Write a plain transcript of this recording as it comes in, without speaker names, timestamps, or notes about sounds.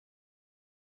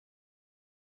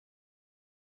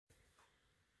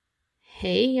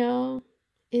Hey y'all,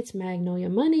 it's Magnolia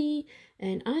Money,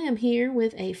 and I am here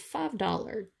with a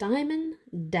 $5 Diamond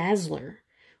Dazzler.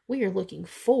 We are looking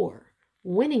for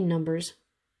winning numbers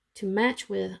to match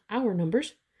with our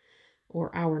numbers,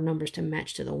 or our numbers to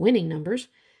match to the winning numbers,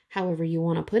 however you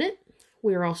want to put it.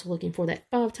 We are also looking for that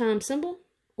 5-time symbol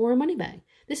or a money bag.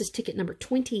 This is ticket number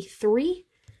 23,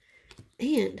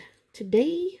 and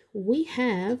today we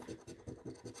have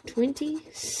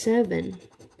 27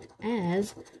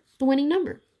 as the winning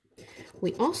number.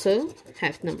 We also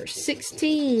have number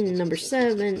 16, number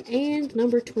 7, and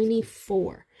number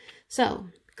 24. So,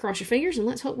 cross your fingers and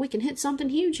let's hope we can hit something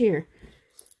huge here.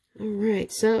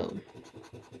 Alright, so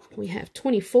we have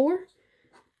 24,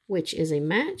 which is a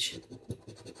match.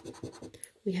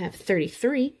 We have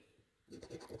 33.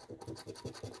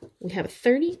 We have a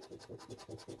 30,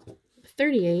 a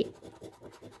 38,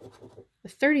 a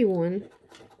 31,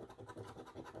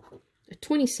 a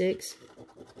 26,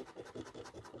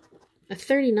 a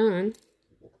 39,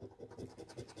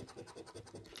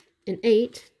 an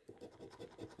 8,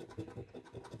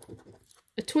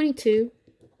 a 22,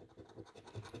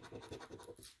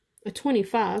 a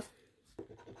 25,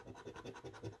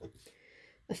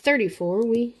 a 34.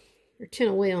 We are 10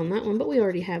 away on that one, but we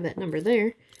already have that number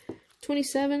there.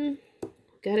 27,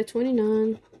 got a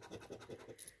 29,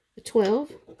 a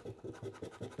 12,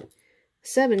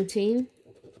 17,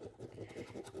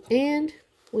 and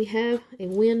we have a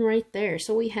win right there.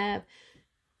 So we have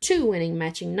 2 winning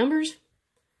matching numbers.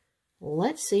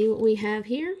 Let's see what we have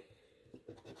here.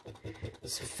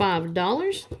 It's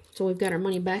 $5. So we've got our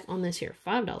money back on this here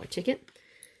 $5 ticket.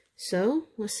 So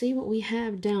let's see what we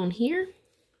have down here.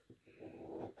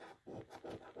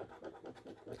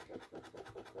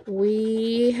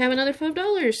 We have another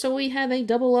 $5. So we have a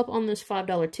double up on this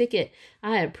 $5 ticket.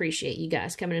 I appreciate you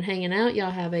guys coming and hanging out.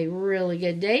 Y'all have a really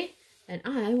good day. And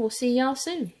I will see y'all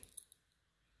soon.